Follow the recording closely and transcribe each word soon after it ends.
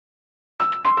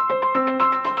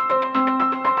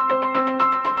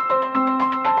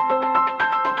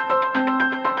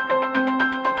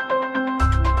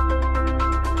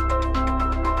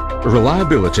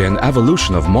Reliability and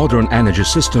evolution of modern energy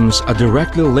systems are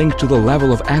directly linked to the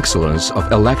level of excellence of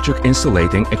electric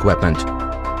insulating equipment.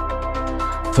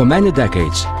 For many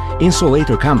decades,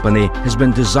 Izolyator company has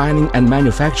been designing and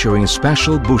manufacturing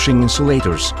special bushing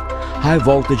insulators,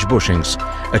 high-voltage bushings,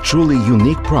 a truly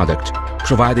unique product,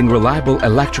 providing reliable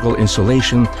electrical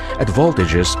insulation at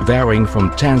voltages varying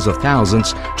from tens of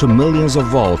thousands to millions of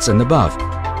volts and above,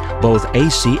 both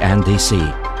AC and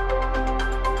DC.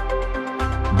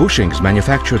 Bushings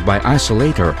manufactured by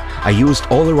Izolyator are used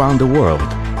all around the world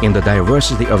in the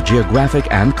diversity of geographic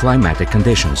and climatic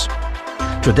conditions.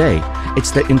 Today,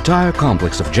 it's the entire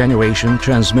complex of generation,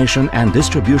 transmission and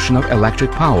distribution of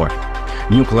electric power,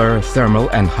 nuclear, thermal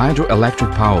and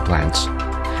hydroelectric power plants,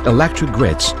 electric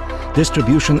grids,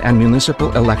 distribution and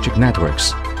municipal electric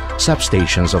networks,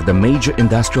 substations of the major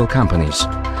industrial companies,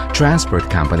 transport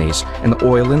companies and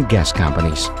oil and gas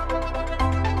companies.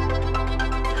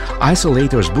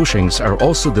 Izolyator's bushings are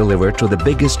also delivered to the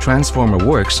biggest transformer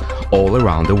works all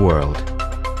around the world.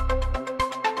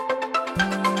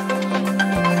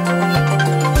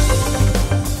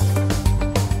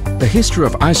 The history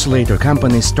of Izolyator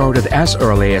company started as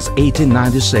early as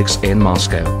 1896 in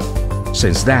Moscow.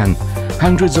 Since then,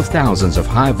 hundreds of thousands of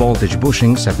high-voltage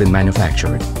bushings have been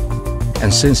manufactured.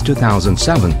 And since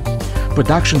 2007,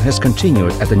 production has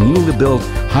continued at the newly built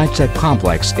high-tech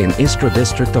complex in Istra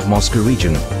district of Moscow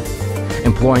region,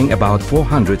 employing about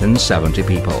 470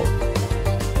 people.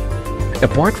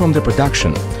 Apart from the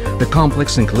production, the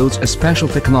complex includes a special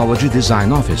technology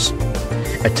design office,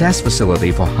 a test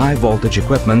facility for high-voltage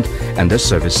equipment and a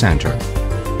service center.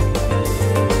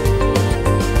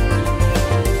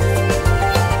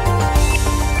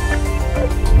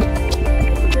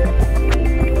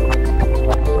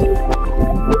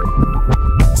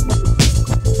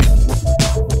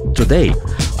 Today,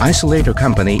 Izolyator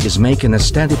company is making a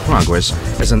steady progress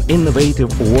as an innovative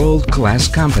world-class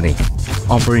company,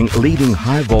 offering leading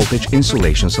high-voltage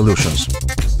insulation solutions.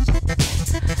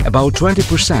 About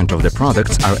 20% of the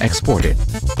products are exported.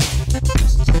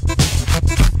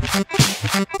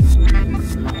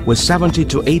 With 70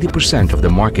 to 80% of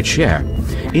the market share,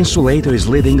 Izolyator is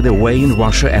leading the way in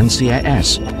Russia and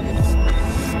CIS.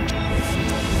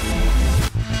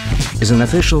 Is an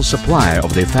official supplier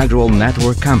of the Federal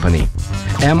Network Company,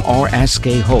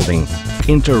 MRSK Holding,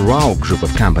 Inter-RAO group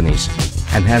of companies,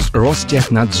 and has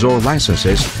Rostechnadzor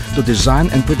licenses to design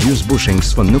and produce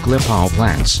bushings for nuclear power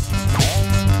plants.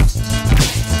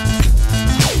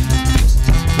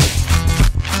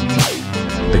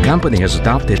 The company has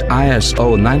adopted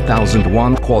ISO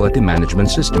 9001 quality management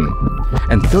system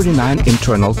and 39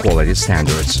 internal quality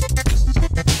standards.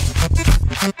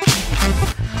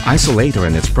 Izolyator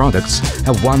and its products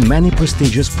have won many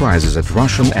prestigious prizes at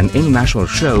Russian and international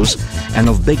shows and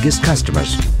of biggest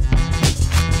customers.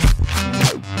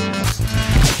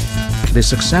 The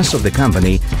success of the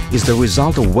company is the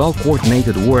result of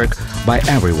well-coordinated work by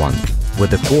everyone, with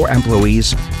the core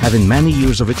employees having many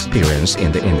years of experience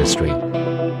in the industry.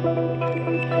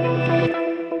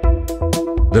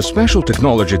 The Special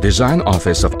Technology Design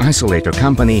Office of Izolyator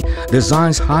Company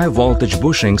designs high-voltage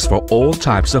bushings for all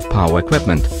types of power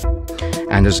equipment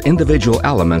and as individual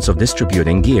elements of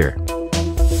distributing gear.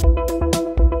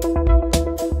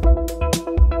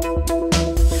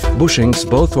 Bushings,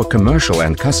 both for commercial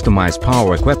and customized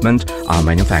power equipment, are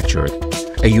manufactured.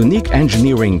 A unique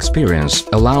engineering experience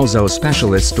allows our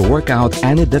specialists to work out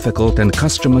any difficult and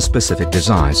customer-specific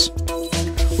designs.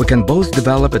 We can both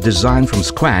develop a design from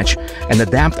scratch and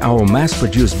adapt our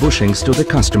mass-produced bushings to the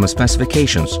customer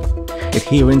specifications,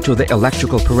 adhering to the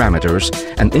electrical parameters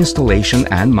and installation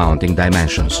and mounting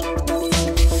dimensions.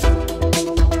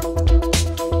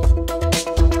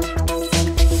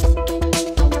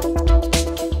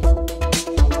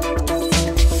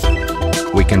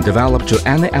 We can develop to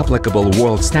any applicable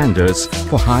world standards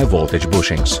for high-voltage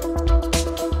bushings.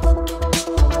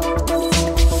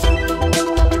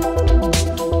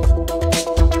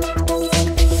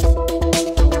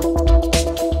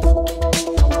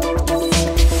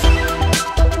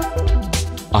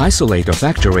 Izolyator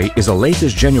Factory is a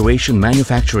latest generation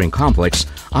manufacturing complex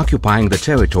occupying the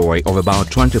territory of about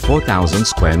 24,000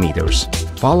 square meters.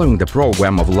 Following the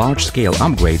program of large-scale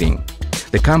upgrading,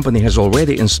 the company has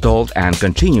already installed and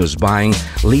continues buying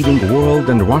leading world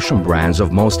and Russian brands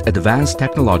of most advanced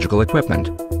technological equipment.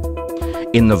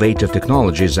 Innovative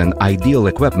technologies and ideal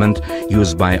equipment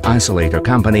used by Izolyator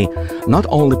company not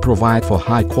only provide for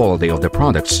high quality of the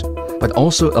products, but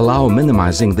also allow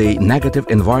minimizing the negative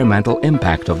environmental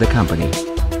impact of the company.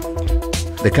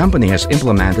 The company has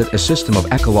implemented a system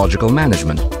of ecological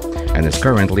management and is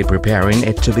currently preparing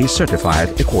it to be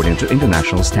certified according to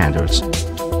international standards.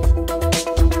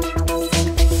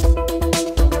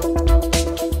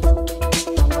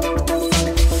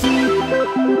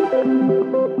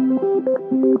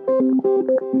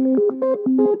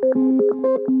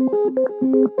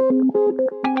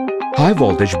 High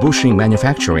voltage bushing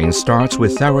manufacturing starts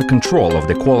with thorough control of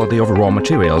the quality of raw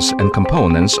materials and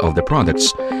components of the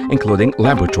products, including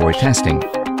laboratory testing.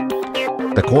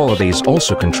 The quality is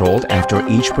also controlled after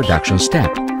each production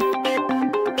step.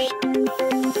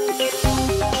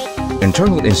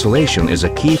 Internal insulation is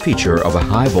a key feature of a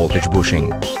high voltage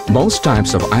bushing. Most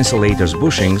types of isolators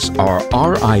bushings are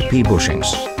RIP bushings,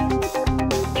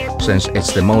 since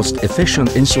it's the most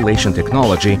efficient insulation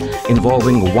technology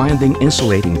involving winding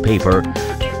insulating paper,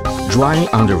 drying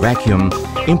under vacuum,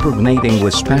 impregnating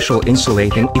with special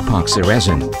insulating epoxy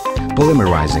resin,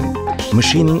 polymerizing,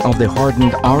 machining of the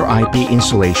hardened RIP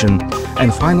insulation,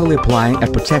 and finally applying a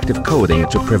protective coating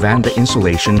to prevent the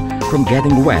insulation from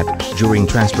getting wet during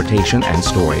transportation and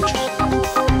storage.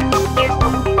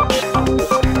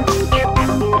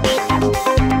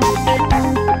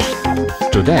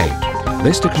 Today,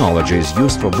 this technology is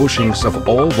used for bushings of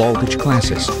all voltage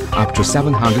classes up to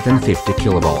 750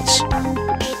 kilovolts.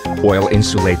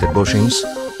 Oil-insulated bushings,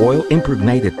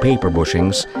 oil-impregnated paper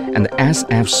bushings, and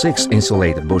SF6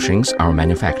 insulated bushings are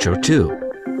manufactured too.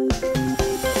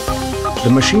 The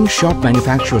machine shop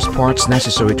manufactures parts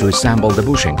necessary to assemble the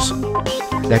bushings.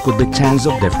 There could be tens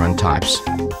of different types.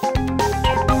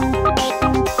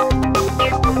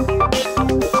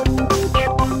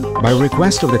 By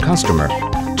request of the customer,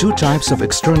 two types of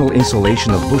external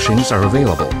insulation of bushings are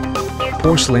available: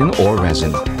 porcelain or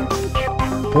resin.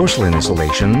 Porcelain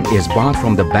insulation is bought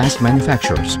from the best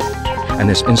manufacturers and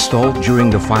is installed during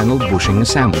the final bushing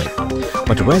assembly.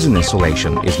 But resin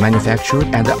insulation is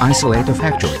manufactured at the isolator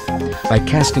factory by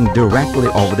casting directly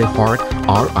over the hard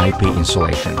RIP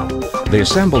insulation. The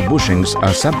assembled bushings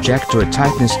are subject to a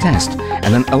tightness test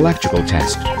and an electrical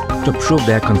test to prove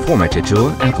their conformity to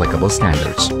applicable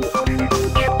standards.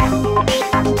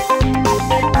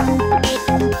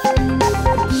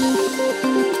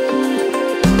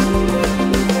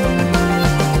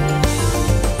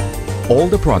 All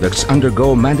the products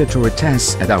undergo mandatory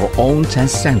tests at our own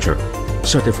test center,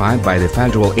 certified by the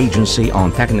Federal Agency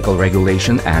on Technical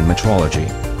Regulation and Metrology.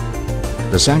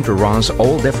 The center runs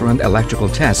all different electrical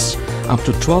tests up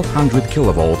to 1200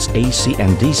 kilovolts AC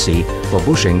and DC for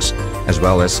bushings, as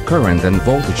well as current and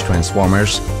voltage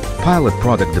transformers, pilot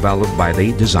product developed by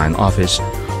the design office,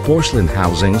 porcelain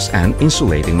housings and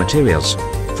insulating materials.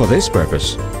 For this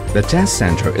purpose, the test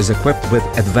center is equipped with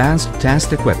advanced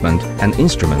test equipment and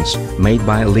instruments made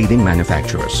by leading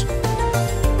manufacturers.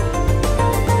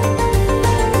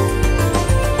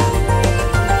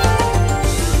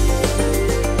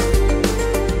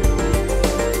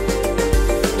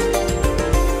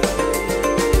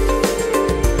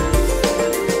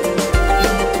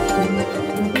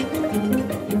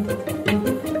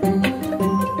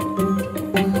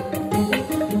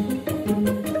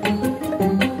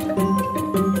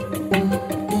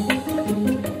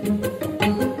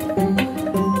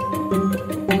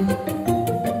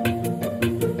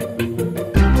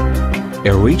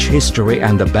 A rich history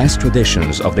and the best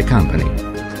traditions of the company,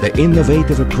 the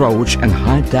innovative approach and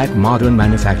high-tech modern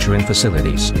manufacturing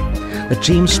facilities, the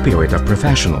team spirit of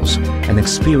professionals and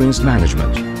experienced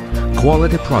management,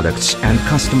 quality products and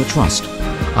customer trust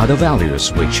are the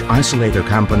values which Izolyator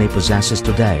Company possesses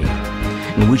today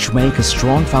and which make a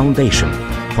strong foundation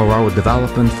for our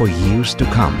development for years to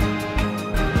come.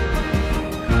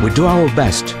 We do our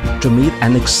best to meet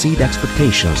and exceed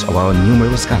expectations of our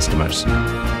numerous customers.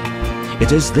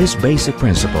 It is this basic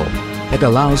principle that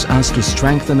allows us to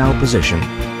strengthen our position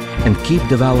and keep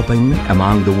developing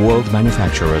among the world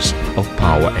manufacturers of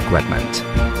power equipment.